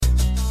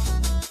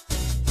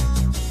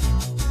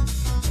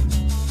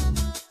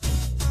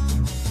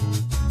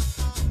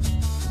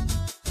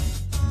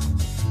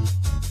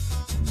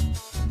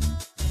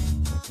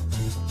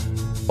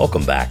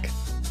Welcome back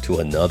to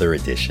another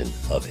edition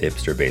of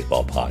Hipster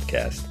Baseball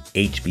Podcast,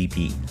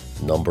 HBP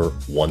number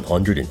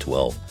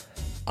 112.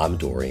 I'm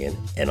Dorian,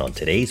 and on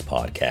today's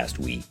podcast,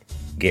 we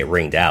get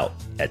rained out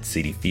at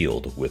Citi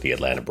Field with the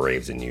Atlanta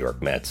Braves and New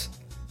York Mets,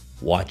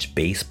 watch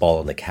baseball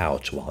on the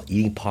couch while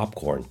eating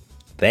popcorn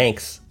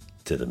thanks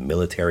to the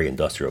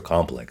military-industrial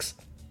complex,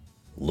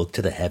 look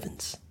to the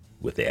heavens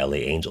with the LA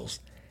Angels,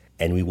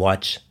 and we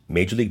watch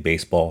Major League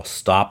Baseball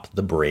stop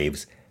the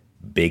Braves'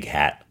 big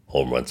hat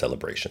home run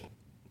celebration.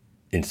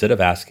 Instead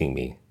of asking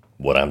me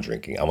what I'm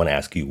drinking, I want to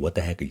ask you, what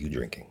the heck are you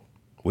drinking?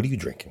 What are you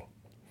drinking?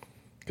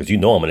 Because you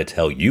know I'm going to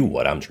tell you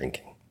what I'm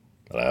drinking.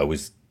 And I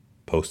always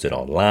post it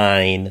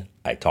online.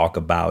 I talk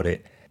about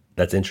it.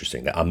 That's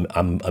interesting.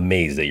 I'm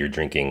amazed that you're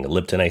drinking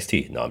Lipton iced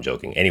tea. No, I'm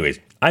joking. Anyways,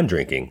 I'm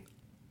drinking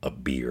a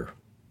beer.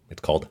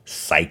 It's called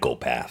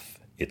Psychopath.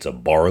 It's a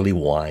barley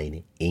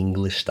wine,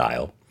 English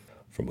style,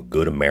 from a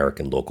good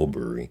American local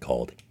brewery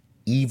called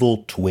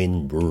Evil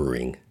Twin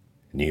Brewing,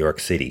 New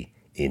York City,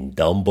 in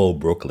Dumbo,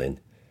 Brooklyn,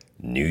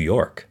 New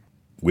York.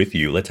 With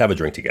you, let's have a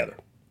drink together.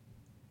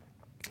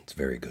 It's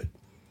very good.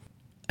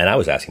 And I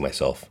was asking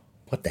myself,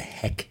 what the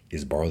heck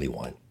is barley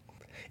wine?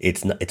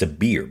 It's a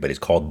beer, but it's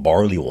called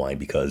barley wine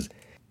because,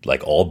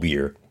 like all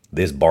beer,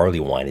 this barley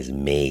wine is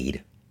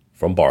made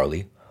from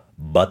barley,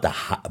 but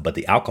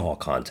the alcohol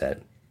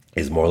content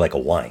is more like a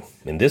wine.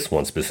 And this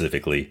one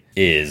specifically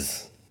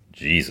is,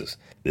 Jesus,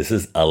 this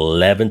is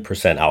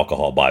 11%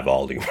 alcohol by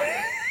volume.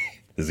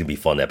 This is going to be a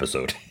fun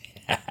episode.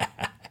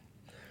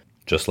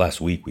 Just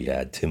last week, we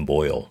had Tim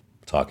Boyle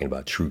talking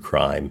about true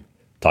crime,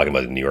 talking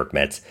about the New York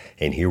Mets.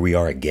 And here we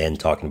are again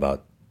talking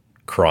about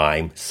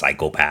crime,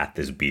 Psychopath,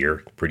 this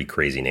beer, pretty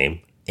crazy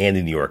name, and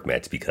the New York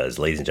Mets. Because,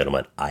 ladies and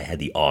gentlemen, I had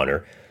the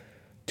honor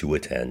to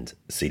attend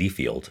Citi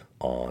Field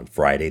on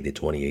Friday, the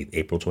 28th,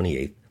 April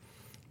 28th,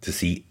 to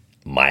see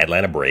my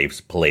Atlanta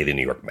Braves play the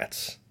New York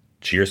Mets.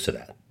 Cheers to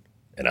that.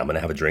 And I'm going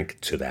to have a drink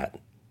to that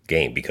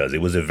game because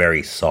it was a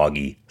very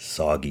soggy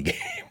game.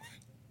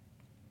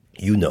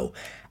 You know,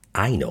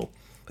 I know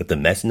that the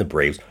Mets and the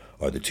Braves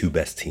are the two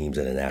best teams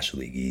in the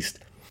National League East.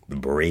 The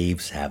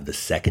Braves have the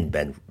second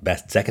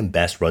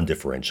best run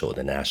differential in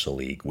the National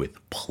League with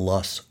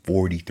plus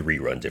 43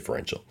 run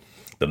differential.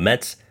 The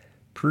Mets,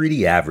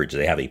 pretty average.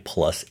 They have a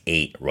plus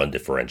 8 run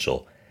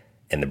differential.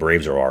 And the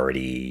Braves are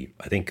already,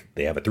 I think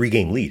they have a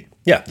 3-game lead.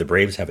 Yeah, the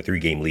Braves have a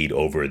 3-game lead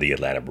over the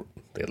Atlanta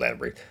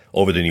Braves,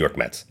 over the New York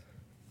Mets.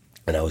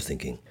 And I was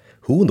thinking,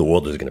 who in the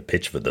world is going to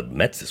pitch for the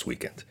Mets this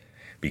weekend?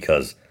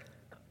 Because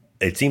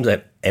it seems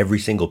that every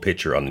single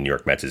pitcher on the New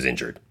York Mets is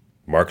injured,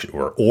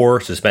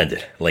 or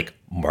suspended. Like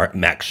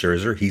Max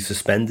Scherzer, he's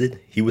suspended.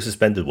 He was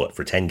suspended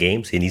for 10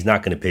 games, and he's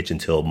not going to pitch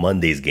until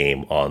Monday's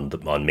game on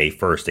May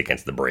 1st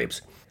against the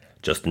Braves.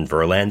 Justin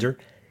Verlander,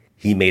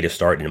 he made a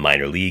start in a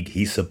minor league.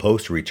 He's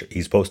supposed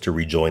to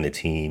rejoin the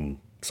team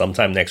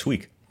sometime next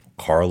week.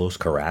 Carlos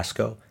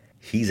Carrasco,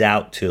 he's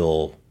out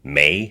till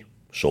May.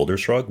 Shoulder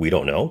shrug, we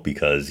don't know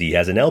because he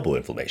has an elbow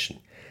inflammation.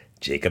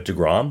 Jacob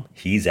deGrom,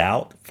 he's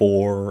out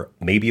for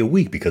maybe a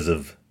week because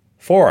of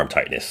forearm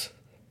tightness.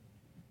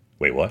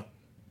 Wait, what?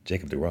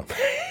 Jacob deGrom.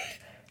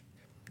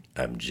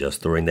 I'm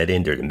just throwing that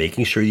in there and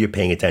making sure you're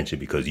paying attention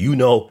because you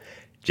know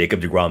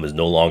Jacob deGrom is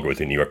no longer with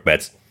the New York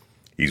Mets.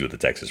 He's with the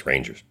Texas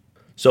Rangers.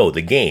 So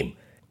the game,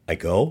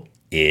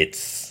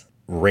 it's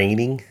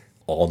raining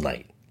all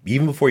night.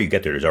 Even before you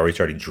get there, it's already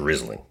started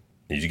drizzling.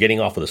 As you're getting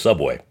off of the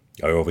subway,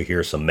 I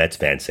overhear some Mets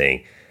fans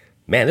saying,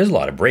 man, there's a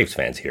lot of Braves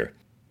fans here.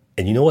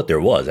 And you know what? There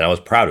was, and I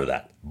was proud of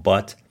that.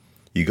 But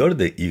you go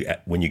to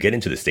when you get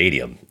into the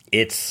stadium,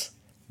 it's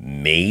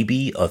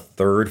maybe a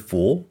third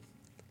full,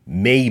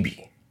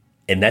 maybe.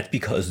 And that's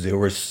because there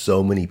were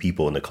so many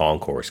people in the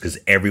concourse because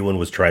everyone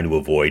was trying to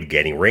avoid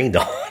getting rained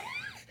on.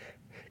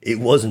 It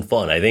wasn't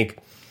fun. I think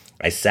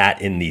I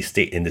sat in the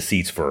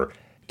seats for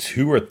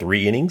 2 or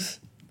 3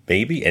 innings,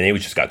 maybe, and it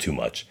just got too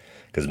much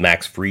because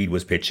Max Fried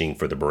was pitching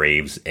for the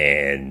Braves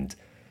and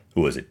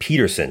who was it?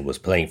 Peterson was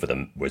pitching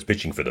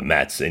for the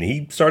Mets, and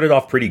he started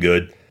off pretty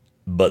good.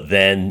 But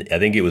then I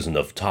think it was in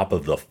the top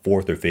of the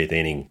 4th or 5th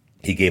inning,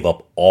 he gave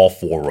up all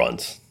 4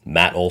 runs.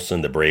 Matt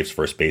Olson, the Braves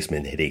first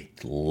baseman, hit a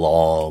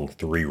long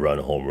 3-run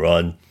home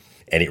run,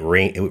 and it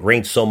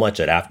rained so much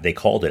that they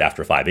called it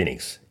after 5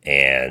 innings,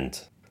 and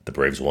the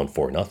Braves won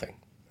 4-0.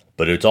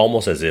 But it's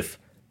almost as if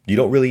you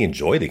don't really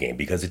enjoy the game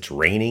because it's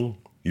raining.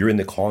 You're in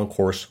the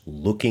concourse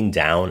looking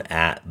down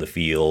at the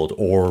field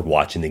or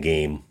watching the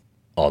game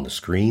on the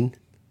screen.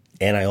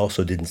 And I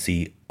also didn't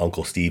see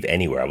Uncle Steve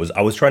anywhere.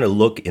 I was trying to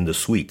look in the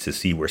suite to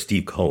see where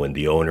Steve Cohen,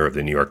 the owner of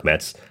the New York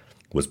Mets,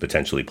 was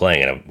potentially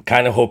playing. And I'm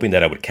kind of hoping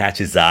that I would catch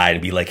his eye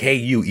and be like, hey,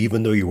 you,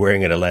 even though you're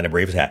wearing an Atlanta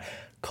Braves hat,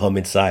 come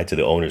inside to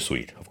the owner's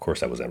suite. Of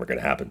course, that was never going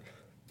to happen.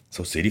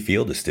 So Citi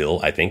Field is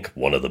still, I think,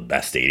 one of the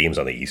best stadiums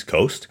on the East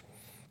Coast.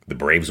 The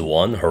Braves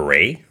won,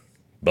 hooray.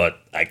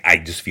 But I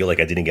just feel like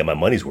I didn't get my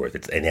money's worth.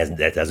 That has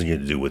nothing to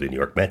do with the New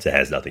York Mets. It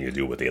has nothing to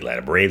do with the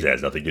Atlanta Braves. It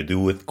has nothing to do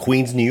with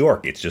Queens, New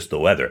York. It's just the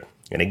weather.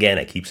 And again,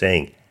 I keep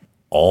saying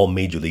all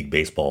Major League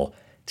Baseball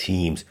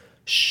teams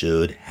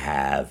should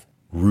have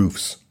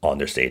roofs on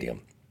their stadium.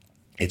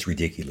 It's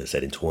ridiculous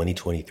that in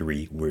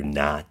 2023,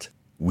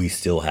 we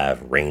still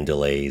have rain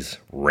delays,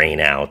 rain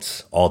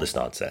outs, all this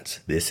nonsense.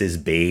 This is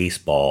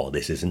baseball.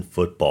 This isn't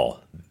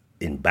football.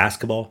 In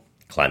basketball,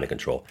 climate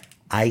control.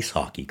 Ice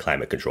hockey,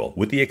 climate control,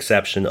 with the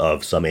exception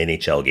of some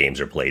NHL games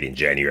are played in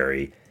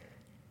January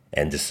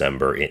and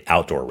December in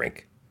outdoor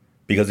rink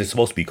because it's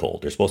supposed to be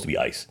cold. There's supposed to be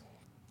ice.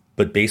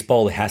 But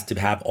baseball has to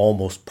have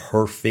almost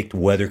perfect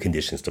weather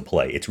conditions to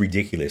play. It's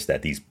ridiculous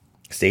that these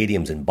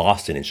stadiums in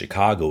Boston and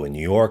Chicago and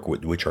New York,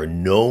 which are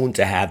known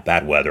to have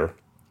bad weather,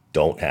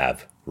 don't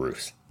have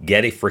roofs.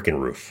 Get a freaking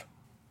roof.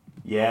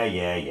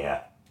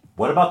 Yeah.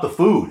 What about the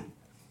food?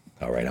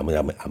 All right, I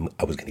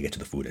was going to get to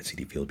the food at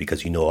Citi Field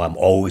because, I'm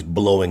always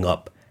blowing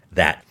up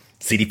that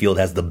Citi Field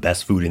has the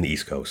best food in the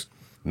East Coast.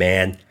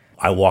 Man,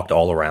 I walked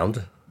all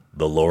around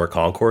the lower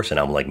concourse and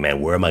I'm like,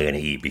 man, where am I going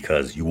to eat?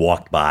 Because you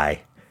walked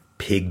by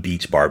Pig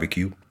Beach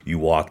Barbecue. You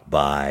walked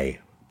by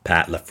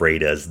Pat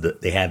LaFreda's.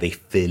 They have a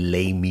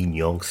filet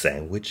mignon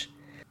sandwich,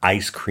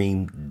 ice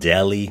cream,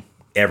 deli,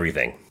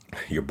 everything.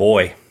 Your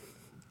boy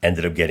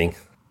ended up getting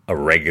a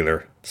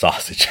regular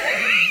sausage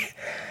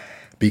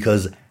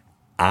because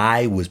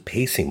I was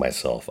pacing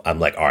myself. I'm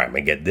like, all right, I'm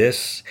going to get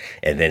this.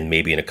 And then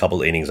maybe in a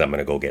couple of innings, I'm going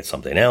to go get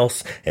something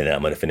else. And then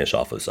I'm going to finish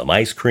off with some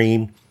ice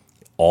cream,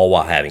 all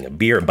while having a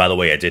beer. And by the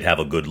way, I did have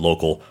a good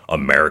local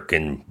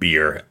American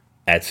beer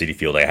at Citi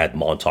Field. I had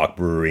Montauk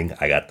Brewing.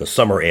 I got the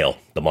summer ale,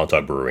 the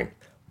Montauk Brewing.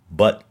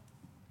 But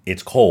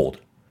it's cold.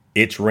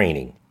 It's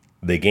raining.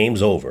 The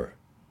game's over.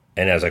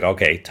 And I was like,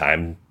 okay,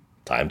 time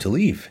to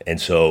leave.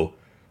 And so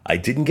I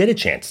didn't get a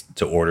chance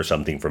to order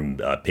something from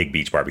Pig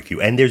Beach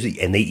Barbecue. And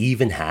they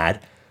even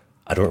had,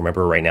 I don't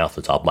remember right now off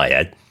the top of my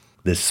head,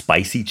 the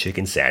spicy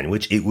chicken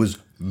sandwich. It was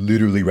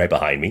literally right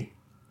behind me.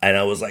 And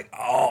I was like,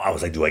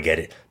 do I get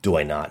it? Do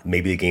I not?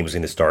 Maybe the game was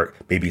going to start.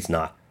 Maybe it's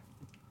not.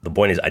 The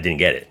point is I didn't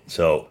get it.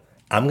 So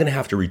I'm going to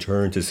have to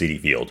return to Citi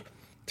Field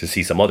to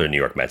see some other New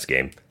York Mets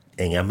game.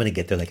 And I'm going to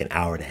get there like an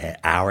hour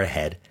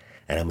ahead.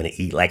 And I'm going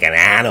to eat like an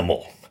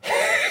animal.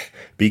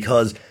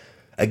 Because,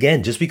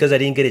 again, just because I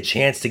didn't get a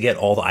chance to get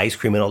all the ice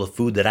cream and all the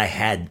food that I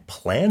had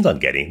planned on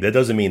getting, that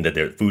doesn't mean that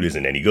their food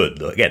isn't any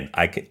good. Again,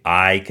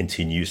 I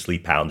continuously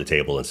pound the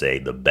table and say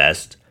the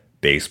best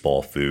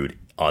baseball food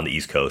on the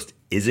East Coast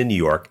is in New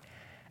York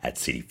at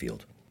Citi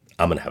Field.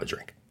 I'm going to have a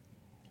drink.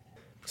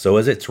 So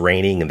as it's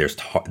raining and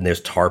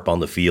there's tarp on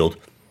the field,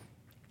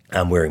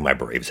 I'm wearing my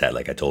Braves hat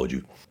like I told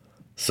you.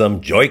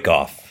 Some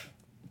Joykoff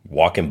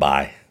walking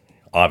by,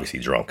 obviously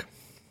drunk.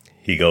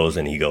 He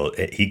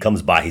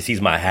comes by, he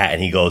sees my hat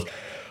and he goes,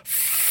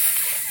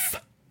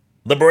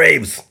 the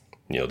Braves,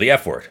 the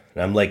F word.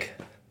 And I'm like,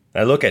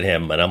 I look at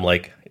him and I'm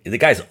like, the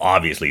guy's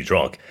obviously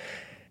drunk.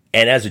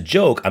 And as a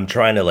joke, I'm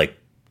trying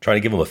to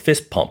give him a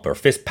fist pump or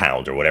fist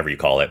pound or whatever you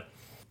call it.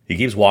 He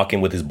keeps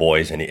walking with his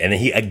boys and then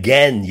he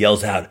again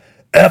yells out,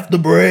 F the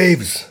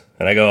Braves.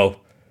 And I go,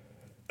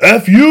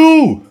 F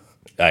you.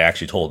 I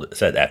actually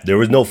said F. There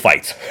was no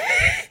fights.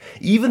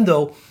 Even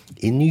though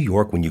in New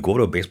York, when you go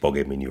to a baseball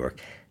game in New York,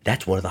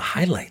 that's one of the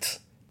highlights.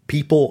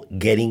 People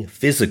getting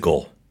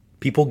physical.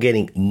 People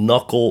getting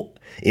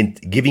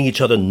giving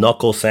each other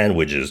knuckle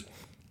sandwiches,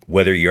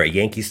 whether you're at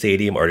Yankee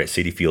Stadium or at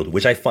Citi Field,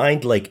 which I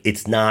find like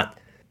it's not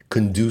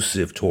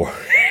conducive toward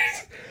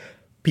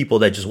people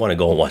that just want to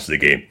go and watch the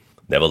game.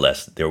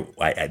 Nevertheless,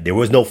 there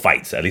was no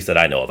fights, at least that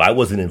I know of. I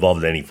wasn't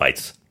involved in any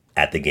fights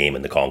at the game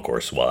in the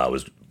concourse while I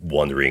was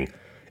wondering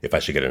if I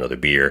should get another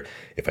beer,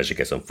 if I should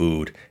get some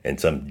food, and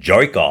some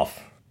Joykoff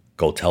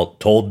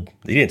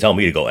he didn't tell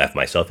me to go F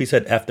myself. He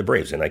said F the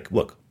Braves. And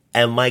look,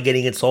 am I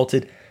getting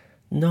insulted?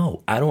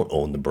 No, I don't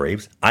own the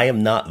Braves. I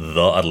am not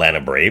the Atlanta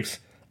Braves.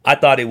 I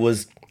thought it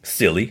was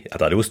silly. I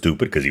thought it was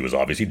stupid because he was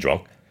obviously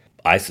drunk.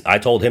 I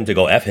told him to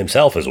go F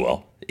himself as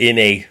well, in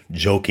a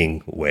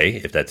joking way,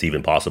 if that's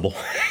even possible.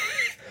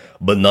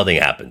 But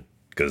nothing happened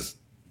because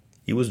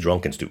he was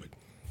drunk and stupid.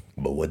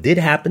 But what did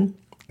happen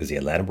is the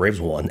Atlanta Braves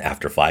won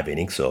after 5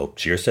 innings. So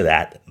cheers to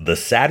that. The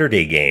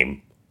Saturday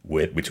game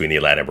between the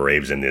Atlanta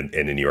Braves and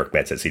the New York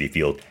Mets at Citi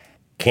Field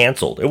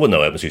canceled. It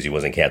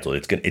wasn't canceled.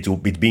 It's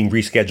being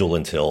rescheduled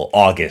until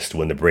August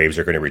when the Braves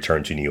are going to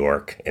return to New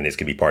York, and it's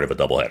going to be part of a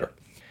doubleheader.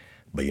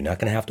 But you're not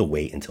going to have to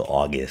wait until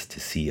August to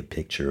see a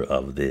picture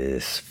of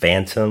this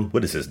Phantom.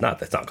 What is this?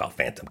 That's not called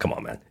Phantom. Come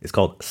on, man. It's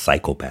called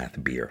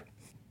Psychopath beer.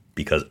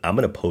 Because I'm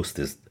going to post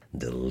this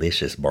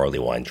delicious barley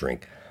wine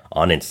drink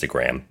on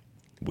Instagram,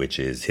 which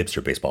is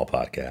Hipster Baseball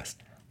Podcast,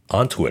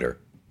 on Twitter,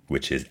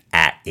 which is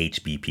at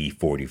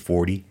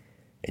HBP4040.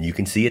 And you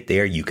can see it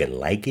there. You can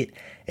like it.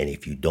 And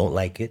if you don't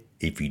like it,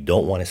 if you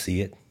don't want to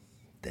see it,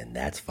 then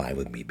that's fine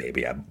with me,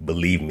 baby.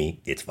 Believe me,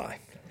 it's fine.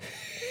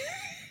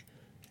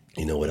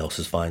 You know what else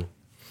is fine?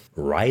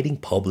 Riding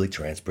public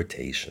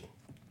transportation.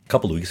 A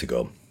couple of weeks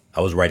ago,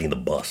 I was riding the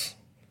bus.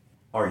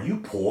 Are you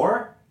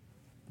poor?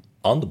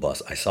 On the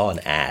bus, I saw an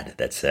ad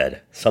that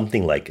said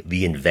something like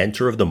the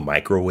inventor of the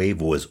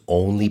microwave was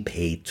only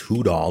paid $2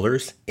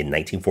 in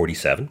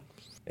 1947.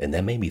 And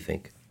that made me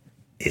think,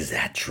 is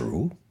that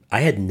true?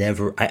 I didn't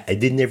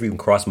ever even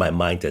cross my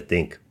mind to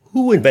think,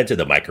 who invented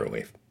the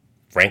microwave?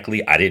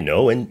 Frankly, I didn't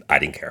know and I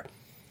didn't care.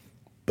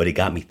 But it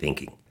got me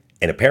thinking.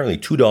 And apparently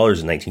 $2 in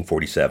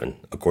 1947,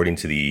 according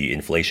to the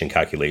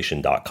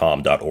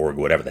inflationcalculation.com.org,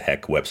 whatever the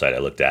heck website I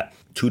looked at,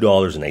 $2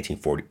 in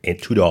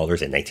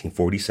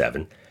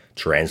 1947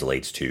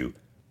 translates to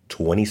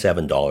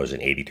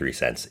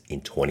 $27.83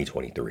 in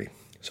 2023.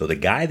 So the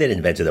guy that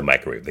invented the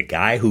microwave, the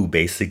guy who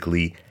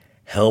basically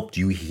helped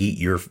you heat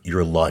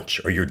your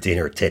lunch or your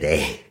dinner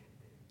today,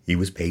 he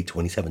was paid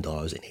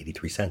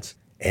 $27.83.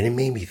 And it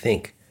made me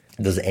think,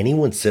 does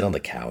anyone sit on the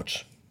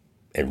couch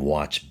and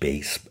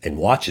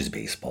watches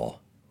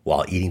baseball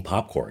while eating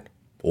popcorn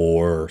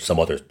or some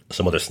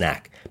other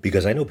snack?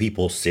 Because I know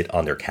people sit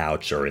on their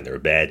couch or in their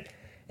bed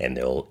and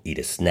they'll eat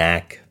a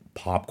snack,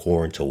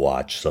 popcorn, to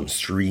watch some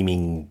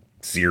streaming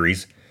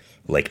series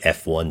like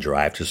F1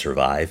 Drive to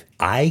Survive.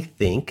 I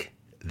think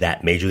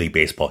that Major League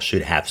Baseball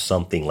should have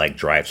something like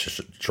Drive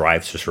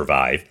to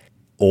Survive,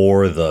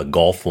 or the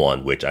golf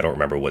one, which I don't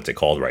remember what's it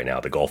called right now,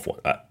 the golf one,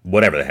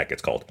 whatever the heck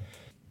it's called.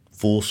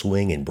 Full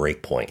Swing and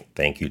Breakpoint.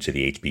 Thank you to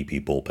the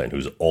HBP Bullpen,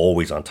 who's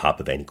always on top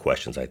of any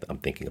questions I'm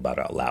thinking about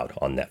out loud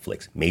on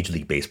Netflix. Major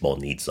League Baseball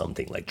needs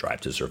something like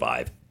Drive to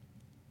Survive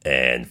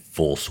and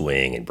Full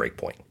Swing and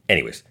Breakpoint.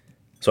 Anyways,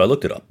 so I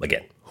looked it up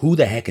again. Who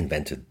the heck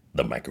invented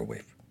the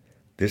microwave?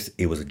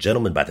 It was a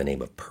gentleman by the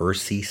name of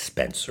Percy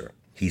Spencer.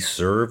 He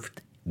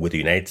served with the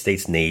United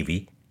States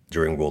Navy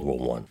during World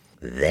War I.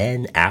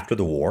 Then, after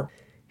the war,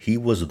 he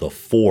was the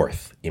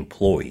fourth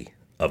employee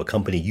of a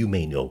company you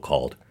may know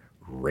called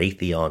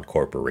Raytheon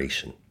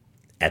Corporation.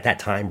 At that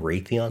time,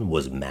 Raytheon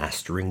was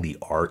mastering the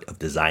art of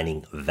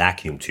designing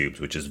vacuum tubes,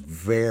 which is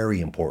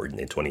very important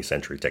in 20th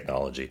century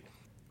technology.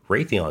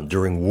 Raytheon,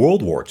 during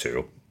World War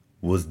II,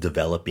 was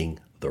developing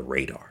the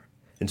radar.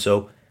 And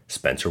so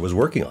Spencer was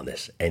working on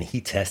this, and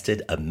he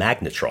tested a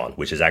magnetron,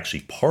 which is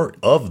actually part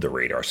of the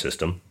radar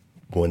system.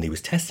 When he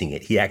was testing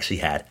it, he actually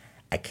had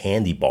a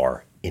candy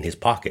bar in his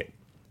pocket.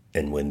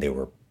 And when they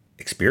were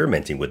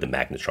experimenting with the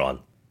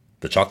magnetron,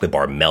 the chocolate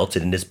bar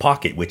melted in his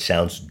pocket, which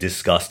sounds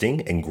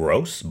disgusting and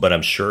gross, but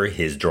I'm sure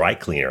his dry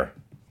cleaner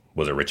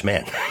was a rich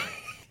man.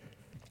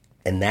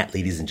 And that,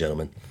 ladies and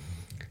gentlemen,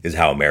 is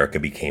how America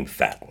became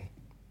fat.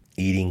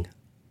 Eating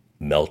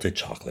melted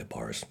chocolate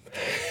bars.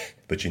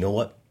 But you know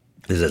what?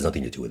 This has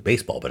nothing to do with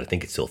baseball, but I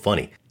think it's still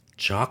funny.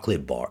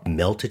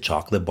 Melted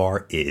chocolate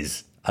bar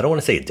is, I don't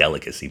want to say a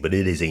delicacy, but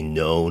it is a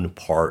known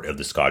part of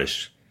the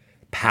Scottish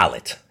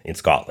palate in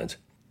Scotland.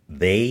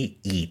 They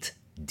eat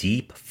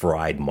deep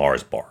fried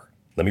Mars bar.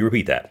 Let me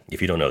repeat that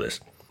if you don't know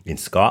this. In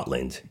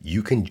Scotland,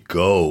 you can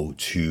go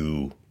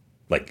to,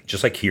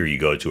 just like here, you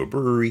go to a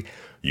brewery,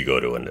 you go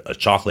to a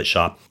chocolate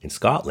shop. In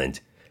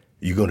Scotland,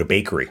 you go to a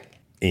bakery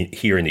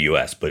here in the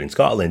US, but in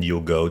Scotland,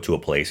 you'll go to a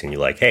place and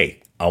you're like,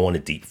 hey, I want a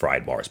deep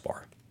fried Mars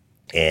bar.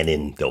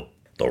 And they'll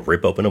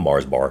rip open a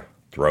Mars bar,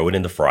 throw it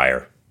in the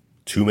fryer.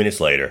 2 minutes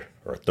later,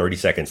 or 30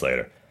 seconds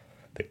later,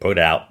 they put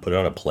it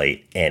on a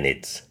plate, and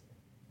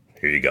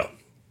here you go.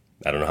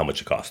 I don't know how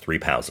much it costs.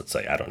 £3, let's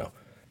say. I don't know.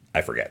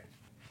 I forget.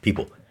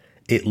 People,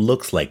 it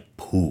looks like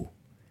poo.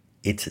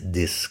 It's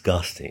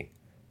disgusting.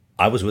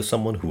 I was with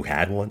someone who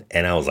had one,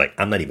 and I was like,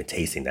 I'm not even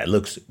tasting that. It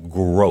looks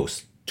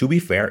gross. To be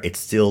fair, it's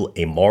still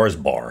a Mars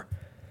bar,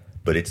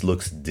 but it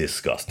looks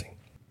disgusting.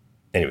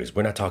 Anyways,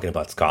 we're not talking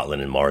about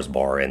Scotland and Mars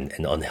bar and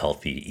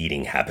unhealthy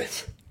eating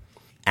habits.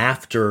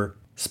 After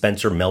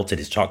Spencer melted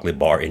his chocolate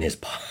bar in his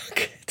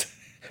pocket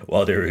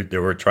while they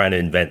were trying to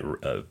invent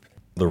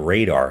the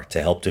radar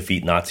to help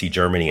defeat Nazi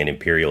Germany and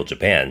Imperial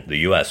Japan, the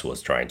U.S.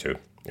 was trying to,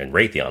 and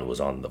Raytheon was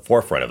on the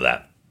forefront of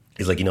that.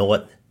 He's like, you know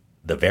what?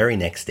 The very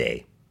next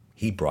day,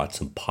 he brought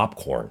some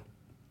popcorn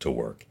to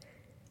work,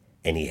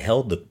 and he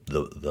held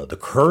the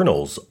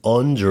kernels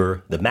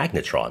under the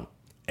magnetron,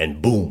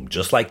 and boom,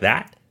 just like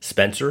that,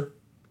 Spencer,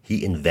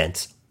 he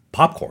invents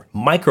popcorn,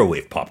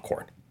 microwave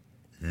popcorn.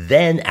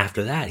 Then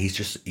after that, he's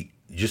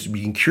just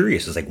being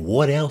curious. It's like,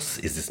 what else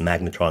is this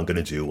magnetron going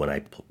to do when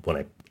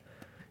I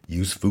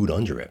use food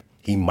under it?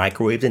 He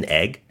microwaved an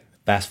egg.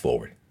 Fast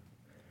forward.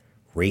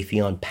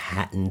 Raytheon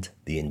patented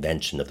the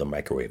invention of the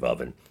microwave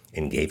oven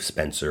and gave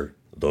Spencer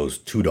those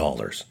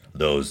 $2,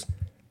 those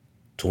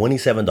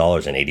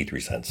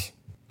 $27.83,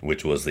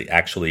 which was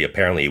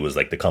apparently it was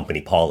like the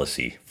company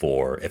policy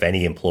for if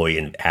any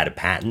employee had a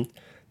patent,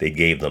 they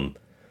gave them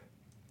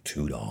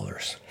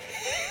 $2.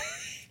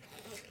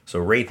 So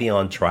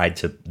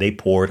Raytheon they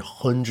poured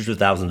hundreds of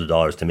thousands of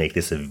dollars to make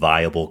this a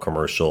viable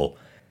commercial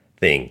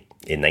thing.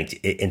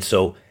 And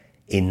so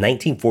in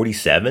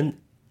 1947,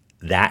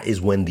 that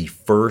is when the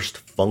first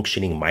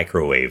functioning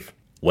microwave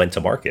went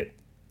to market.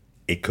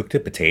 It cooked a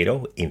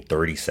potato in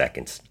 30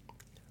 seconds.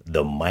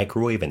 The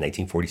microwave in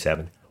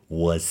 1947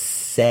 was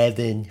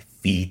 7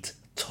 feet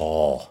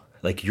tall.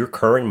 Like your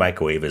current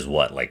microwave is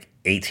what, like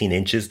 18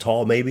 inches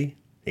tall maybe?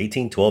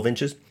 18, 12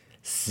 inches?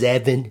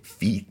 7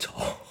 feet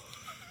tall.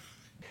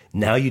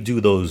 Now you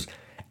do those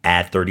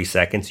at 30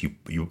 seconds.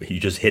 You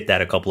just hit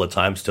that a couple of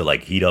times to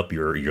like heat up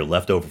your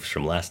leftovers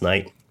from last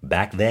night.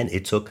 Back then,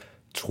 it took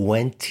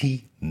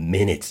 20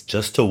 minutes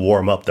just to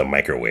warm up the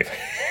microwave.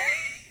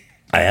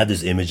 I have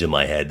this image in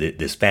my head,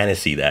 this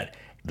fantasy that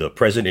The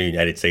president of the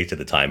United States at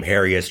the time,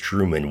 Harry S.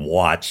 Truman,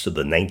 watched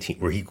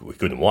he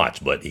couldn't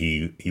watch, but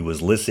he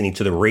was listening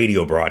to the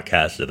radio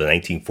broadcast of the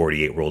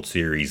 1948 World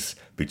Series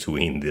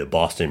between the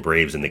Boston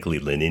Braves and the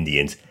Cleveland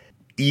Indians,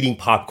 eating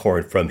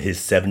popcorn from his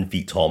 7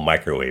 feet tall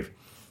microwave.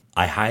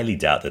 I highly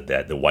doubt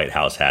that the White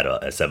House had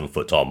a 7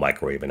 foot tall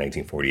microwave in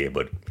 1948,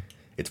 but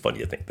it's funny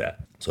to think that.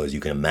 So as you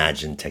can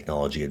imagine,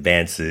 technology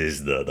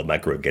advances, the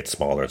microwave gets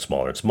smaller and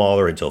smaller and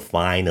smaller until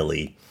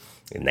finally,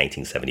 in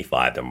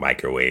 1975,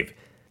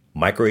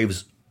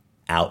 microwaves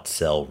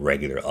outsell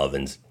regular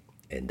ovens,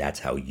 and that's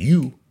how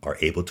you are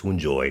able to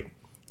enjoy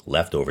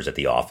leftovers at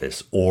the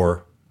office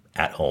or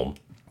at home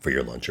for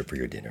your lunch or for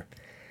your dinner.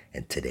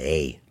 And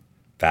today,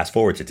 fast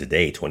forward to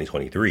today,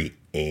 2023,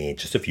 and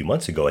just a few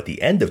months ago, at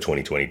the end of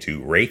 2022,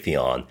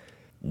 Raytheon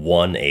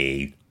won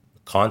a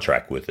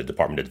contract with the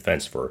Department of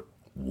Defense for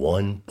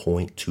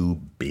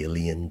 $1.2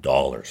 billion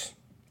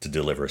to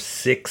deliver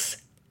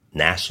 6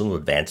 National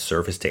Advanced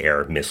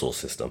Surface-to-Air Missile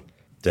System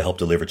to help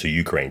deliver to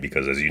Ukraine,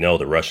 because as you know,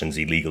 the Russians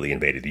illegally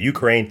invaded the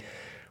Ukraine.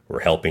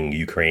 We're helping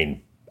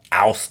Ukraine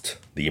oust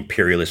the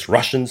imperialist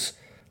Russians,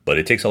 but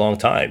it takes a long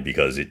time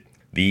because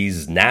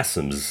these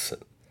NASAMS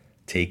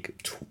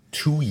take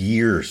 2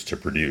 years to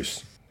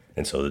produce.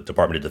 And so the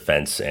Department of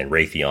Defense and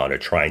Raytheon are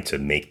trying to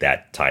make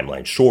that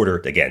timeline shorter,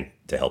 again,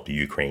 to help the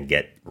Ukraine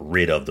get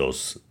rid of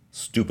those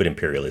stupid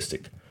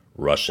imperialistic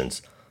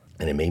Russians.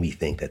 And it made me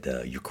think that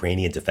the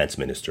Ukrainian defense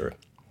minister,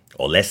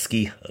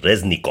 Oleksiy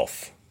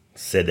Reznikov,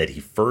 said that he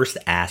first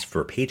asked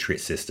for Patriot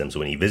systems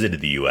when he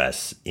visited the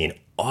U.S. in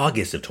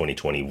August of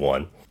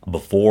 2021,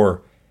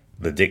 before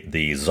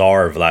the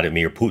Tsar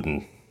Vladimir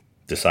Putin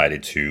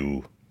decided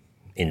to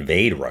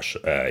invade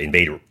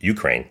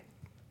Ukraine,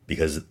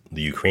 because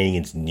the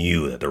Ukrainians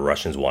knew that the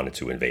Russians wanted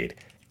to invade.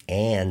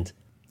 And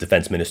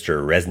Defense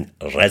Minister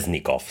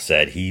Reznikov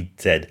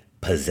said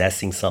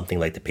possessing something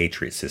like the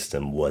Patriot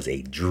system was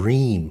a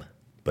dream,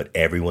 but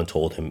everyone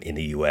told him in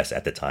the U.S.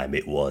 at the time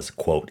it was,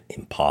 quote,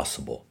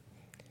 impossible.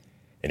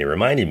 And it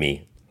reminded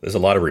me, there's a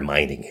lot of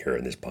reminding here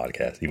in this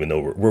podcast, even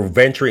though we're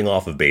venturing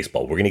off of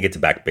baseball. We're going to get to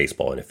back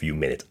baseball in a few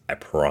minutes, I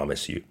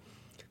promise you.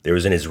 There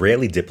was an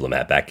Israeli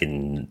diplomat back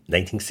in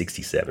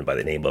 1967 by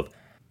the name of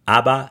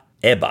Abba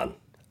Eban.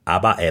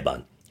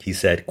 He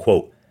said,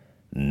 quote,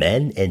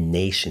 men and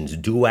nations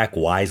do act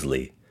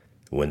wisely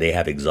when they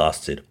have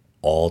exhausted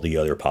all the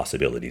other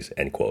possibilities,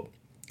 end quote.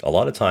 A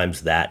lot of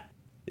times that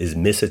is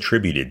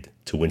misattributed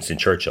to Winston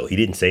Churchill. He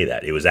didn't say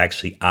that. It was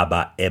actually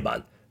Abba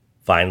Eban.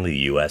 Finally, the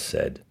U.S.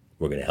 said,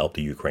 we're going to help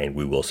the Ukraine.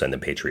 We will send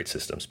them Patriot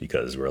systems,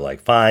 because we're like,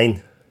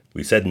 fine.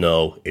 We said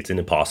no. It's an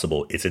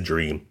impossible. It's a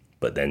dream.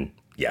 But then,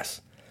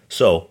 yes.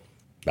 So,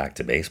 back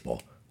to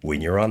baseball.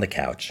 When you're on the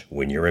couch,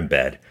 when you're in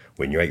bed,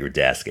 when you're at your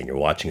desk and you're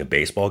watching a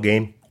baseball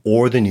game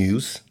or the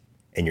news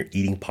and you're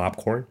eating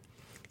popcorn,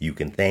 you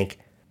can thank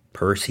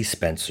Percy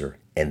Spencer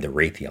and the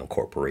Raytheon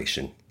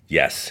Corporation.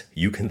 Yes,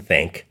 you can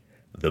thank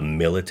the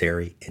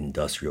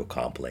military-industrial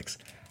complex.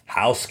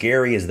 How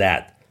scary is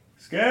that?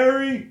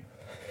 Scary!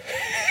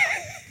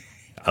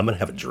 I'm going to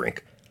have a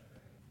drink.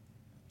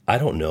 I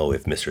don't know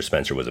if Mr.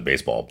 Spencer was a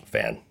baseball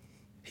fan.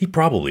 He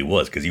probably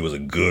was, because he was a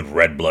good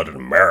red-blooded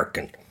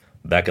American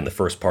back in the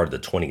first part of the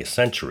 20th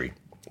century.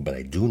 But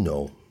I do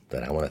know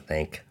that I want to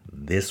thank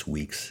this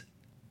week's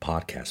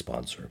podcast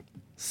sponsor,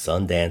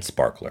 Sundance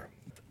Sparkler.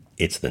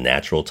 It's the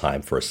natural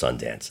time for a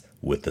Sundance,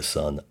 with the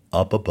sun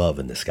up above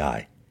in the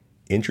sky.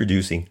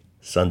 Introducing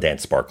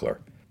Sundance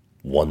Sparkler.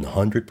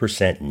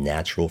 100%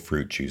 natural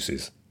fruit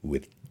juices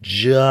with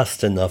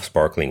just enough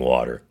sparkling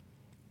water.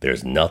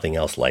 There's nothing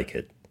else like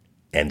it.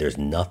 And there's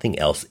nothing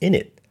else in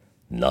it.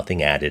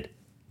 Nothing added,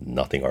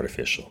 nothing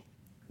artificial.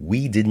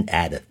 We didn't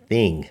add a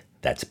thing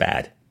that's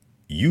bad.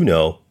 You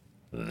know,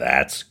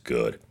 that's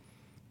good.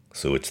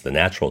 So it's the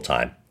natural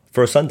time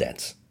for a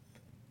Sundance.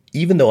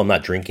 Even though I'm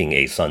not drinking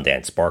a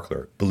Sundance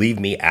Sparkler, believe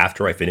me,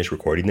 after I finish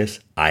recording this,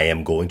 I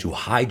am going to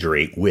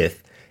hydrate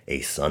with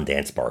a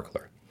Sundance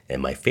Sparkler.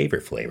 And my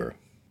favorite flavor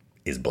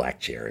is black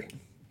cherry.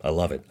 I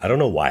love it. I don't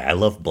know why. I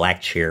love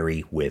black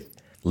cherry with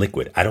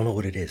liquid. I don't know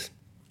what it is.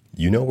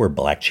 You know where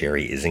black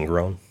cherry isn't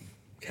grown?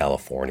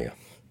 California.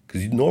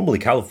 Because normally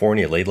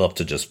California, they love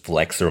to just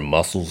flex their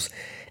muscles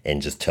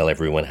and just tell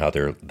everyone how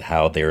they're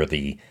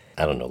the,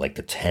 I don't know, like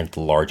the 10th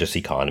largest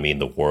economy in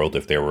the world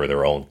if they were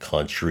their own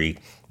country,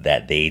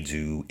 that they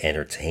do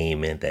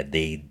entertainment, that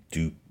they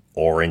do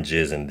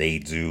oranges and they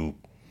do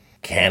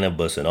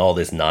cannabis and all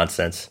this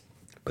nonsense,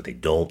 but they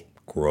don't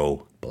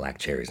grow black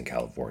cherries in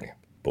California.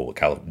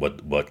 But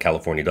what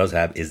California does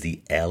have is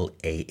the LA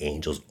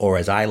Angels, or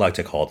as I like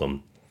to call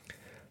them,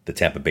 the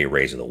Tampa Bay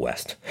Rays of the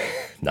West.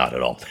 Not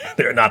at all.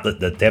 They're not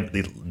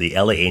the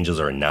LA Angels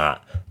are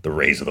not the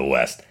Rays of the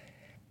West.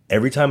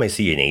 Every time I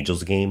see an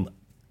Angels game,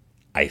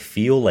 I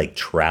feel like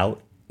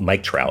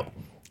Mike Trout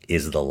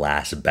is the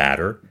last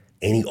batter,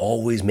 and he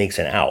always makes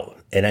an out.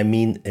 And I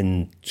mean,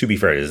 and to be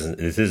fair,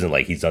 this isn't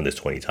like he's done this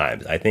 20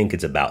 times. I think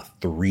it's about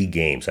 3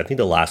 games. I think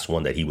the last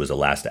one that he was the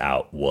last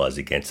out was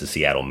against the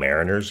Seattle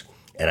Mariners,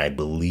 and I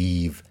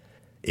believe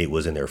it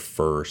was in their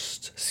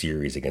first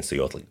series against the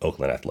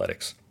Oakland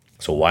Athletics.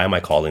 So why am I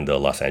calling the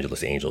Los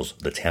Angeles Angels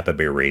the Tampa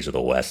Bay Rays of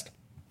the West?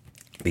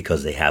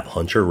 Because they have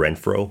Hunter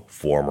Renfroe,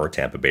 former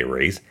Tampa Bay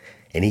Rays,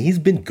 and he's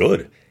been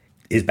good.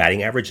 His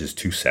batting average is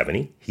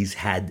 270. He's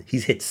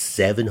hit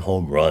 7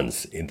 home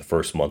runs in the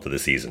first month of the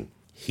season.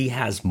 He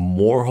has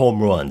more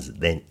home runs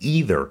than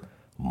either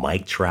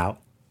Mike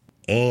Trout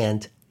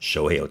and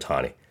Shohei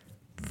Ohtani.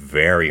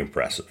 Very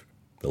impressive.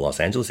 The Los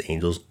Angeles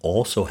Angels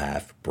also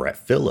have Brett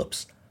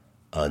Phillips,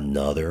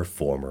 another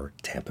former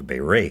Tampa Bay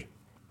Ray.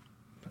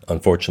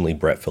 Unfortunately,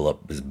 Brett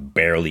Phillips has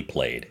barely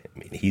played. I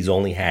mean, he's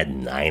only had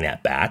 9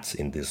 at-bats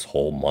in this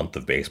whole month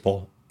of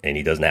baseball, and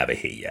he doesn't have a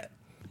hit yet.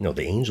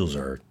 The Angels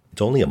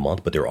it's only a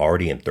month, but they're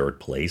already in third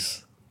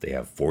place. They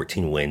have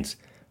 14 wins,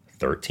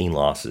 13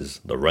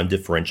 losses. The run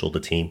differential of the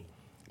team,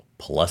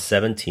 plus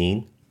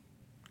 17,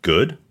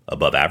 good,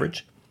 above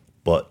average.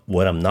 But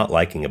what I'm not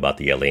liking about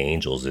the LA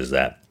Angels is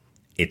that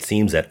it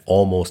seems that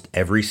almost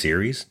every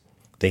series,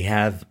 they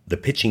have the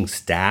pitching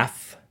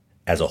staff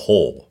as a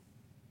whole,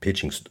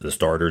 the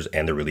starters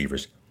and the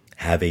relievers,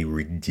 have a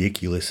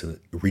ridiculous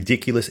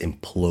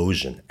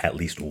implosion at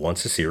least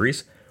once a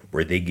series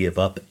where they give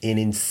up an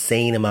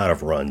insane amount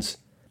of runs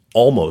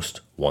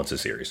almost once a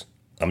series.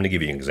 I'm going to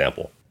give you an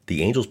example.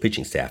 The Angels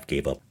pitching staff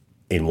gave up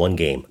in one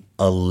game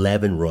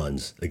 11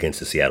 runs against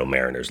the Seattle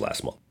Mariners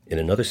last month. In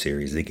another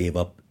series, they gave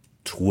up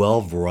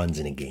 12 runs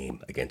in a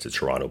game against the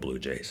Toronto Blue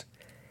Jays.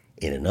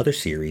 In another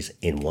series,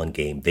 in one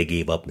game, they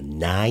gave up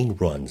 9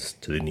 runs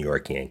to the New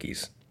York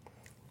Yankees.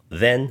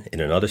 Then, in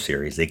another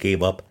series, they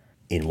gave up,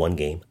 in one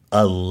game,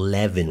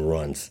 11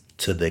 runs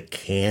to the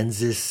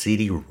Kansas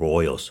City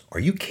Royals. Are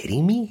you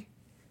kidding me?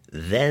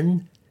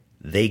 Then,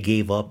 they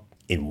gave up,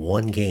 in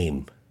one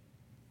game,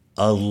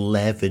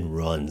 11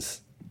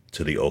 runs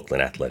to the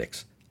Oakland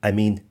Athletics. I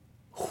mean,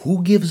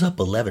 who gives up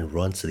 11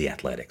 runs to the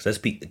Athletics? That's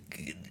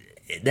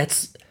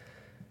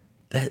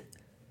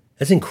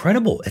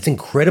incredible. That's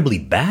incredibly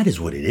bad is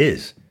what it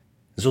is.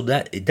 So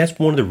that's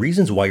one of the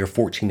reasons why you're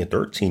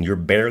 14-13. You're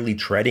barely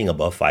treading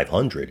above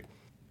 500.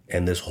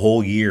 And this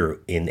whole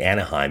year in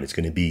Anaheim, it's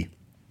going to be,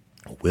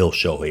 will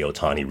Shohei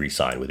Ohtani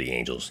re-sign with the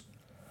Angels?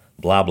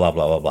 Blah, blah,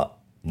 blah, blah, blah.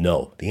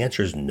 No. The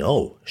answer is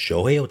no.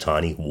 Shohei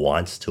Ohtani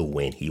wants to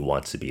win. He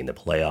wants to be in the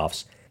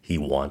playoffs. He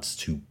wants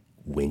to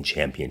win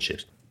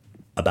championships.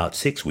 About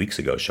 6 weeks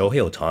ago,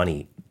 Shohei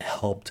Ohtani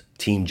helped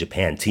Team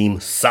Japan, Team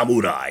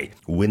Samurai,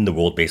 win the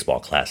World Baseball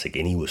Classic.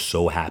 And he was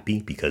so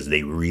happy because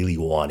they really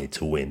wanted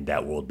to win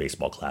that World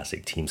Baseball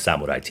Classic. Team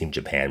Samurai, Team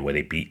Japan, where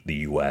they beat the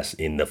U.S.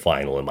 in the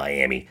final in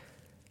Miami.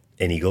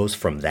 And he goes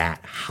from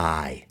that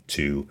high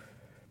to,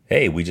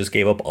 hey, we just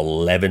gave up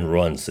 11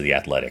 runs to the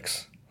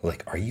Athletics.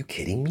 Like, are you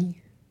kidding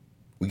me?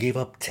 We gave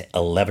up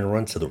 11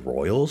 runs to the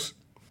Royals?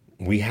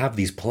 We have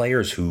these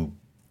players who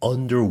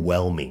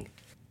underwhelming.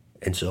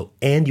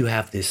 And you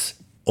have this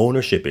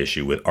ownership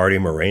issue with Arte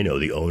Moreno,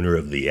 the owner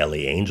of the LA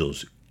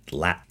Angels.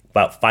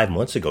 About 5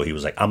 months ago, he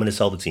was like, I'm going to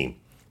sell the team.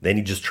 Then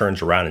he just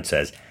turns around and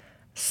says,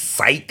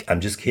 psych, I'm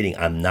just kidding.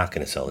 I'm not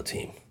going to sell the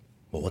team.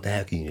 Well, what the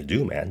heck are you going to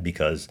do, man?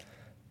 Because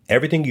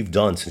everything you've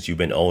done since you've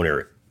been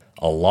owner,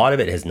 a lot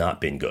of it has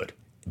not been good.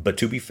 But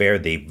to be fair,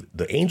 the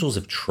Angels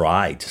have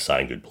tried to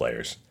sign good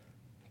players,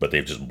 but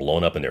they've just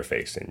blown up in their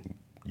face. And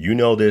you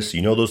know this,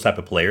 you know those type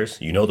of players,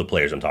 you know the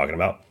players I'm talking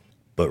about.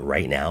 But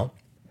right now,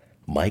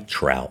 Mike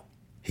Trout,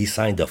 he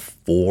signed a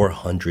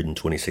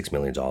 $426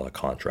 million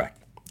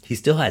contract. He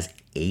still has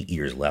 8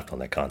 years left on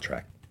that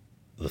contract.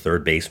 The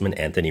third baseman,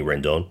 Anthony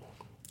Rendon,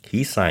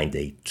 he signed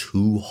a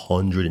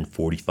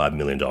 $245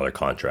 million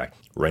contract.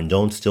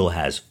 Rendon still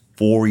has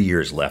 4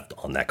 years left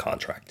on that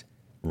contract.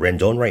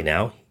 Rendon right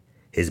now,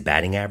 his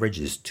batting average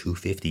is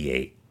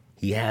 .258.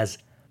 He has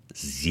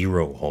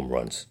 0 home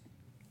runs.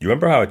 You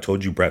remember how I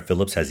told you Brett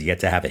Phillips has yet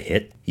to have a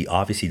hit? He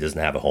obviously doesn't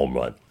have a home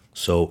run.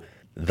 So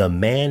the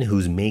man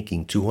who's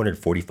making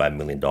 $245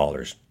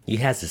 million, he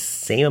has the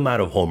same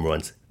amount of home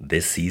runs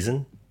this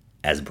season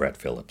as Brett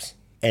Phillips.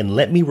 And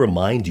let me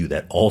remind you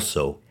that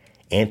also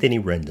Anthony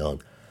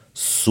Rendon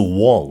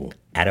swung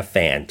at a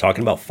fan,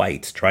 talking about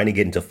fights, trying to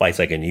get into fights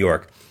like in New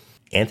York.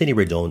 Anthony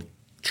Rendon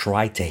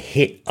tried to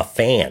hit a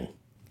fan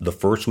the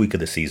first week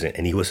of the season,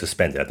 and he was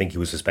suspended. I think he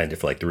was suspended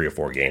for like 3 or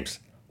 4 games.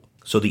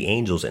 So the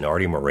Angels and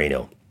Arte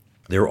Moreno,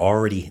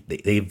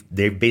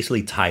 they've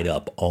basically tied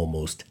up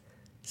almost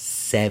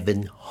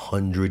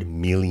 $700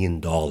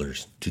 million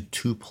to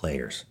 2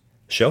 players.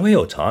 Shohei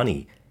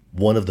Ohtani,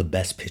 one of the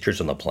best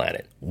pitchers on the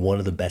planet, one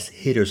of the best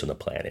hitters on the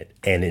planet,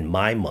 and in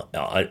my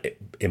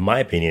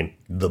opinion,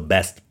 the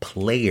best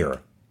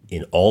player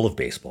in all of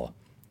baseball.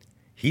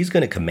 He's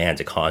going to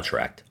command a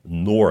contract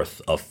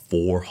north of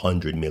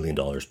 $400 million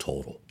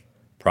total,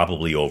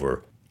 probably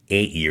over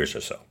 8 years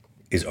or so.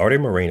 Is Arte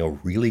Moreno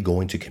really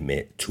going to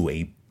commit to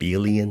 $1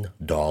 billion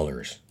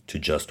to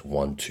just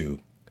 1, 2,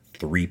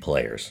 3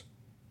 players?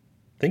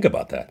 Think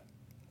about that.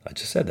 I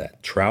just said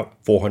that. Trout,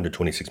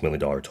 $426 million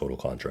total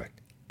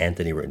contract.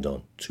 Anthony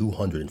Rendon,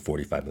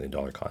 $245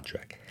 million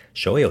contract.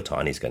 Shohei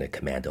Ohtani is going to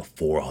command a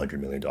 $400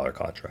 million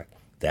contract.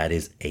 That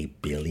is $1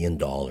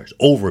 billion,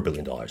 over $1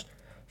 billion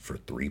for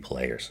 3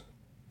 players.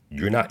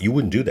 You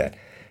wouldn't do that.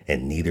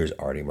 And neither is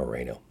Arte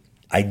Moreno.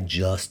 I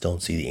just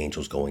don't see the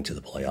Angels going to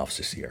the playoffs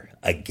this year.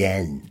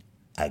 Again.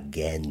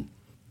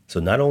 So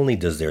not only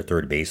does their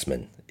third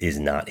baseman is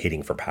not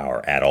hitting for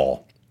power at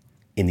all,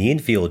 in the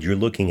infield, you're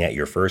looking at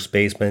your first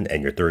baseman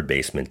and your third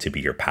baseman to be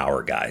your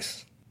power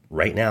guys.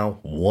 Right now,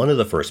 one of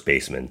the first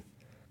basemen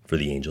for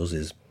the Angels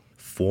is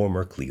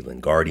former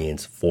Cleveland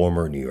Guardians,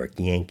 former New York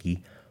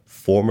Yankee,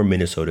 former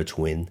Minnesota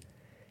Twin,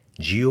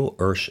 Gio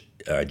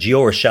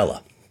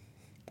Urshela.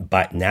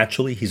 But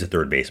naturally, he's a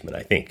third baseman,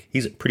 I think.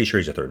 He's pretty sure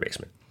he's a third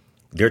baseman.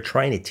 They're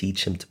trying to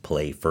teach him to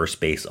play first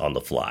base on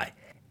the fly.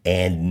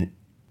 And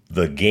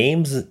the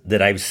games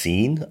that I've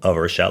seen of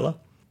Urshela,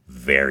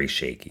 very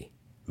shaky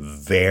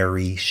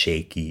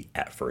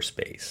at first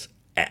base.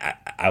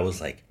 I was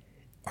like,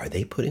 are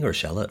they putting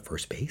Urshela at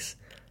first base?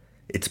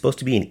 It's supposed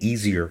to be an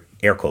easier,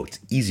 air quotes,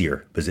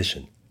 easier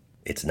position.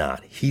 It's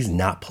not. He's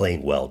not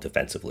playing well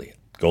defensively.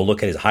 Go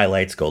look at his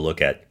highlights. Go look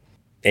at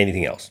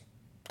anything else.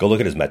 Go look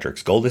at his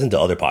metrics. Go listen to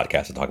other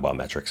podcasts and talk about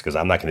metrics, because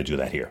I'm not going to do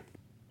that here.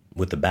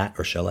 With the bat,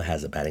 Urshela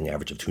has a batting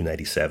average of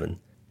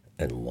 297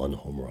 and 1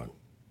 home run.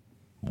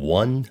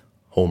 1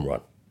 home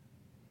run.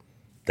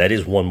 That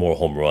is 1 more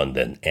home run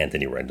than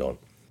Anthony Rendon.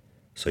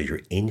 So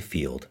your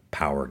infield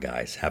power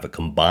guys have a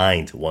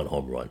combined 1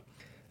 home run.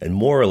 And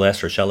more or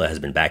less, Urshela has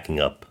been backing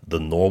up the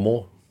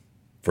normal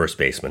first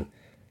baseman,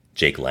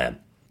 Jake Lamb.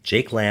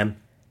 Jake Lamb,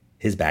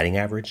 his batting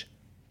average,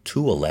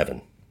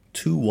 211.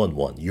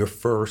 211. Your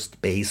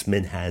first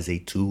baseman has a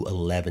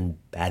 211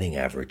 batting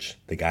average.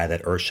 The guy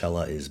that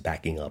Urshela is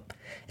backing up.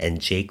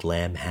 And Jake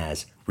Lamb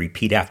has,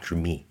 repeat after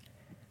me,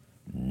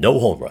 no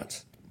home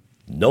runs.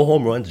 No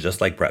home runs just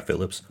like Brett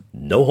Phillips.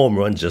 No home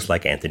runs just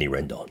like Anthony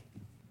Rendon.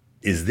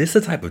 Is this the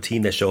type of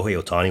team that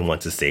Shohei Ohtani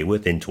wants to stay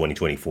with in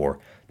 2024,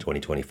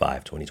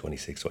 2025,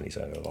 2026,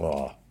 2027?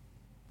 Oh,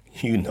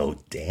 you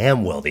know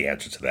damn well the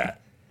answer to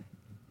that.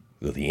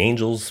 Will the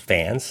Angels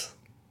fans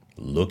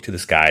look to the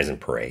skies and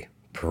pray?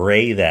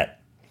 Pray that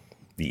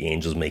the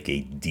Angels make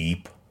a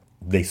deep,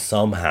 they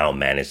somehow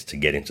manage to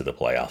get into the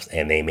playoffs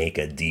and they make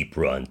a deep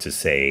run to,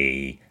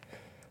 say,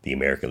 the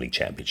American League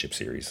Championship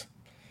Series.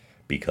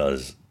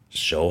 Because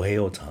Shohei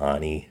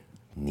Ohtani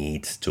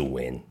needs to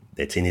win.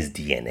 It's in his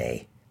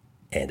DNA.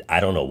 And I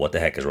don't know what the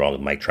heck is wrong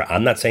with Mike Trout.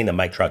 I'm not saying that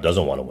Mike Trout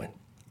doesn't want to win.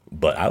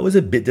 But I was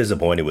a bit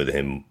disappointed with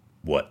him,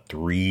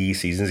 3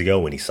 seasons ago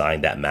when he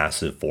signed that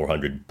massive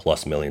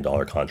 $400+ million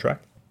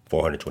contract?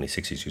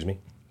 426, excuse me.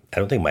 I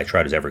don't think Mike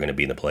Trout is ever going to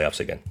be in the playoffs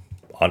again.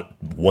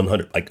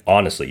 100,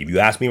 honestly, if you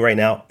ask me right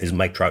now, is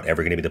Mike Trout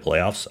ever going to be the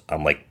playoffs?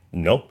 I'm like,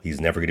 no,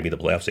 he's never going to be the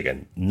playoffs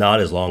again. Not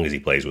as long as he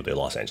plays with the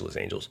Los Angeles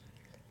Angels.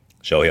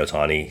 Shohei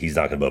Ohtani, he's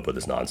not going to put up with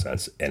this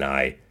nonsense. And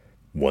I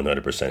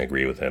 100%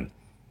 agree with him.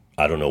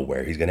 I don't know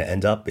where he's going to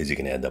end up. Is he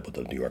going to end up with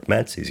the New York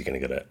Mets? Is he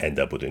going to end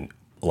up with the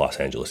Los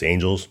Angeles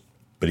Angels?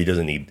 But he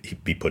doesn't need to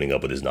be putting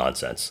up with his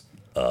nonsense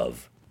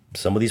of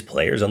some of these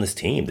players on this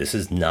team. And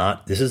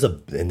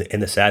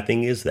the sad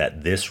thing is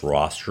that this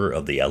roster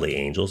of the LA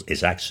Angels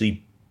is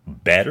actually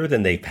better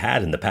than they've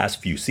had in the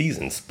past few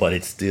seasons, but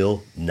it's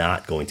still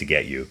not going to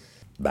get you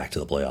back to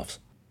the playoffs.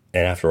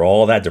 And after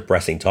all that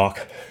depressing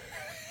talk,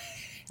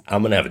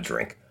 I'm going to have a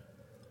drink.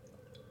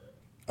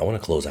 I want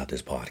to close out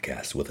this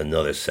podcast with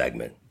another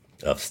segment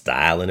of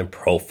Styling and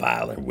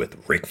Profiling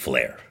with Ric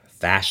Flair.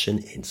 Fashion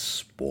in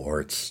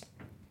sports.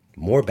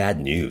 More bad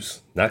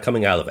news. Not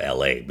coming out of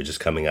LA, but just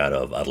coming out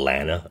of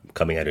Atlanta,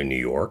 coming out of New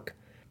York.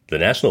 The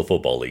National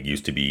Football League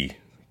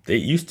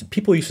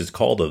people used to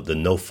call the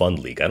no fun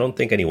league. I don't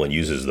think anyone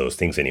uses those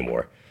things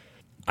anymore.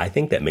 I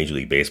think that Major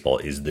League Baseball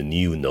is the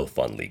new no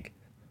fun league,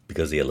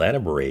 because the Atlanta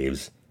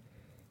Braves,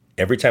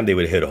 every time they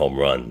would hit a home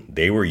run,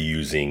 they were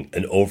using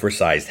an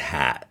oversized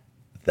hat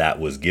that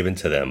was given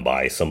to them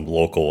by some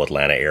local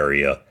Atlanta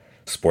area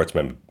sports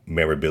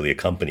memorabilia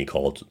company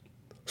called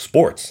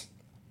Sports.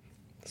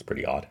 It's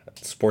pretty odd.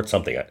 Sports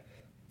something.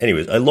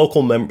 Anyways, a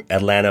local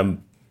Atlanta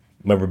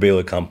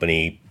memorabilia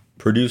company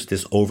produced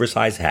this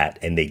oversized hat,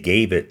 and they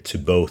gave it to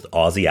both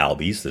Ozzie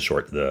Albies,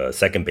 the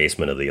second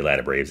baseman of the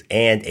Atlanta Braves,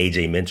 and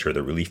AJ Minter,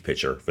 the relief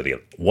pitcher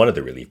one of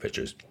the relief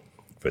pitchers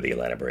for the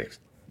Atlanta Braves.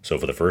 So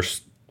for the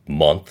first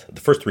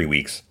 3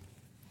 weeks,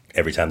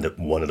 every time that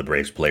one of the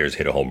Braves players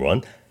hit a home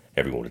run,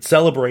 everyone would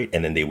celebrate,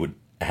 and then they would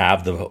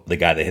have the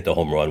guy that hit the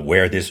home run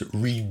wear this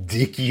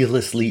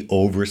ridiculously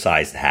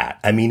oversized hat.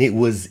 I mean, it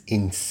was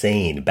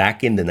insane.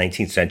 Back in the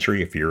 19th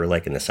century, if you were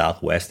like in the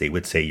Southwest, they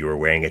would say you were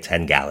wearing a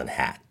 10-gallon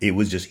hat. It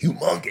was just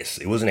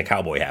humongous. It wasn't a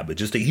cowboy hat, but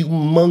just a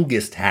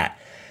humongous hat.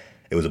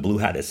 It was a blue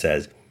hat that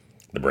says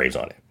the Braves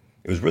on it.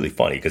 It was really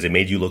funny because it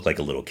made you look like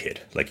a little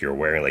kid, like you were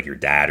wearing like your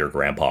dad or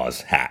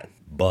grandpa's hat.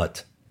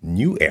 But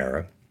New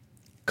Era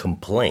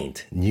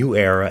complaint. New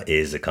Era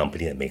is a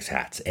company that makes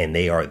hats, and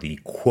they are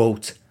the,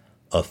 quote,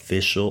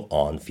 official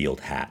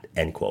on-field hat,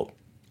 end quote,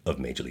 of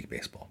Major League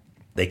Baseball.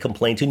 They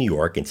complained to New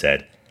York and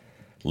said,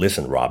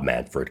 listen, Rob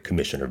Manfred,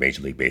 commissioner of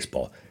Major League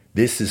Baseball,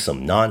 this is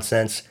some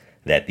nonsense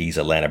that these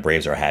Atlanta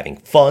Braves are having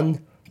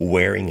fun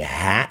wearing a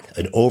hat,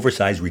 an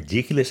oversized,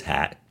 ridiculous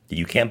hat that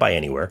you can't buy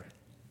anywhere,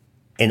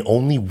 and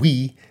only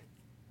we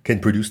can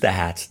produce the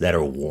hats that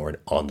are worn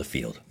on the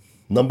field.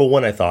 Number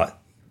one, I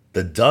thought,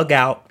 The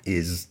dugout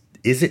is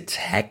it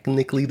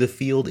technically the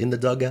field in the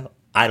dugout?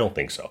 I don't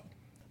think so.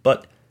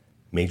 But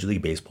Major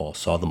League Baseball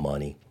saw the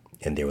money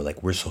and they were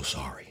like, we're so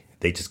sorry.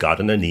 They just got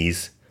on their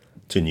knees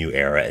to New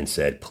Era and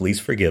said, please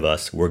forgive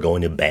us. We're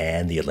going to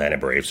ban the Atlanta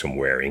Braves from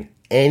wearing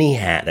any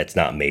hat that's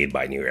not made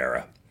by New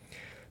Era.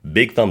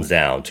 Big thumbs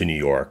down to New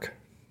York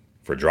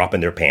for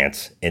dropping their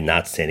pants and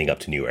not standing up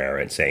to New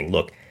Era and saying,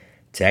 look,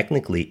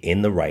 technically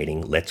in the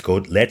writing, let's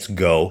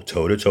go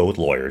toe to toe with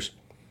lawyers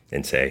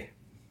and say,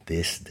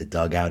 the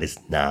dugout is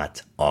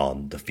not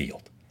on the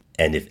field.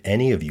 And if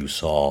any of you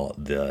saw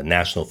the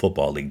National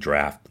Football League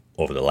draft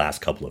over the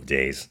last couple of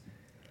days,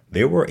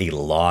 there were a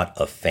lot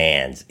of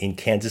fans in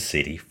Kansas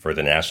City for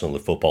the National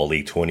Football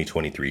League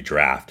 2023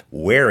 draft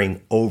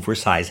wearing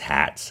oversized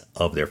hats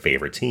of their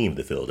favorite team,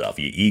 the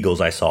Philadelphia Eagles.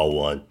 I saw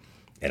one,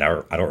 and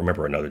I don't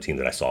remember another team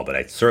that I saw, but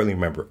I certainly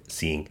remember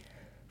seeing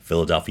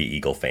Philadelphia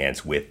Eagle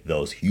fans with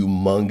those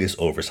humongous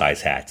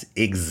oversized hats,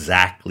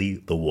 exactly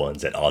the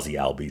ones that Ozzie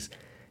Albies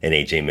and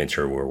AJ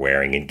Minter were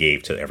wearing and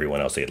gave to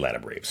everyone else, the Atlanta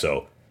Braves.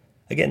 So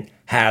again,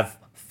 have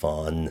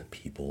fun,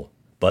 people.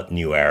 But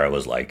New Era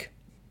was like,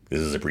 this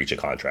is a breach of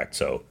contract.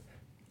 So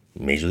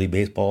Major League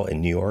Baseball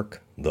in New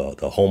York,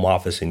 the home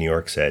office in New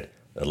York said,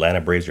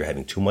 Atlanta Braves are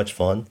having too much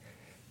fun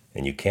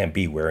and you can't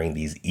be wearing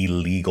these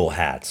illegal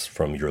hats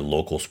from your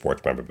local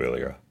sports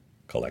memorabilia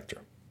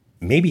collector.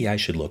 Maybe I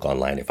should look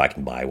online if I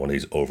can buy one of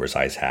these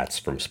oversized hats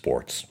from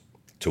sports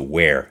to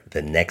wear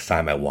the next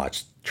time I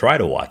try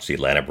to watch the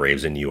Atlanta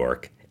Braves in New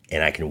York,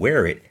 and I can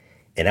wear it,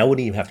 and I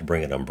wouldn't even have to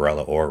bring an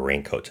umbrella or a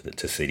raincoat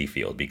to Citi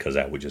Field because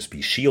I would just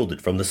be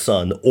shielded from the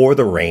sun or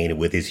the rain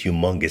with his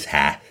humongous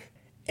hat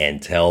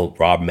and tell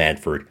Rob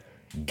Manfred,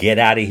 get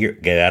out of here,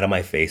 get out of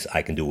my face.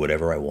 I can do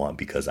whatever I want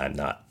because I'm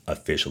not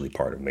officially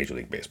part of Major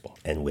League Baseball.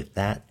 And with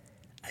that,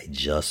 I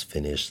just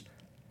finished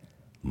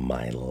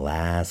my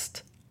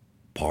last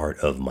part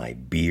of my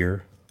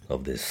beer,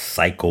 of this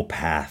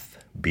psychopath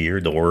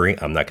beer. Don't worry,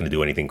 I'm not going to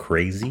do anything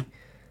crazy.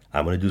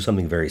 I'm going to do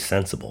something very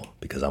sensible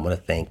because I'm going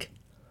to thank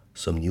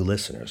some new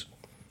listeners.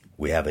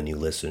 We have a new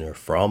listener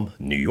from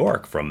New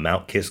York, from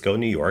Mount Kisco,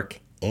 New York.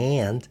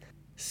 And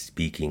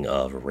speaking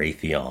of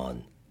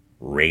Raytheon,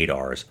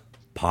 radars,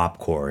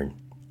 popcorn,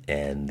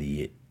 and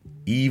the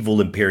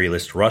evil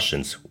imperialist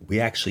Russians, we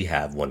actually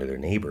have one of their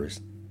neighbors,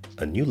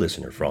 a new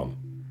listener from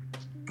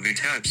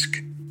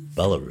Vitebsk,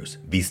 Belarus.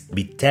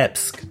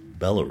 Vitebsk,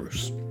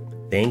 Belarus.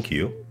 Thank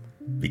you,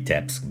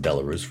 Vitebsk,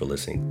 Belarus, for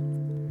listening.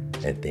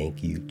 And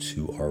thank you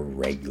to our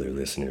regular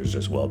listeners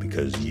as well,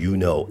 because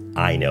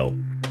I know,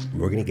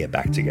 we're going to get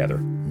back together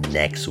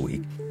next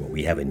week where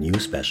we have a new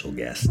special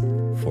guest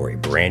for a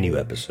brand new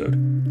episode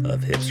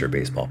of Hipster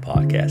Baseball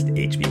Podcast,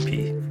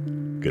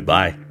 HBP.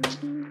 Goodbye.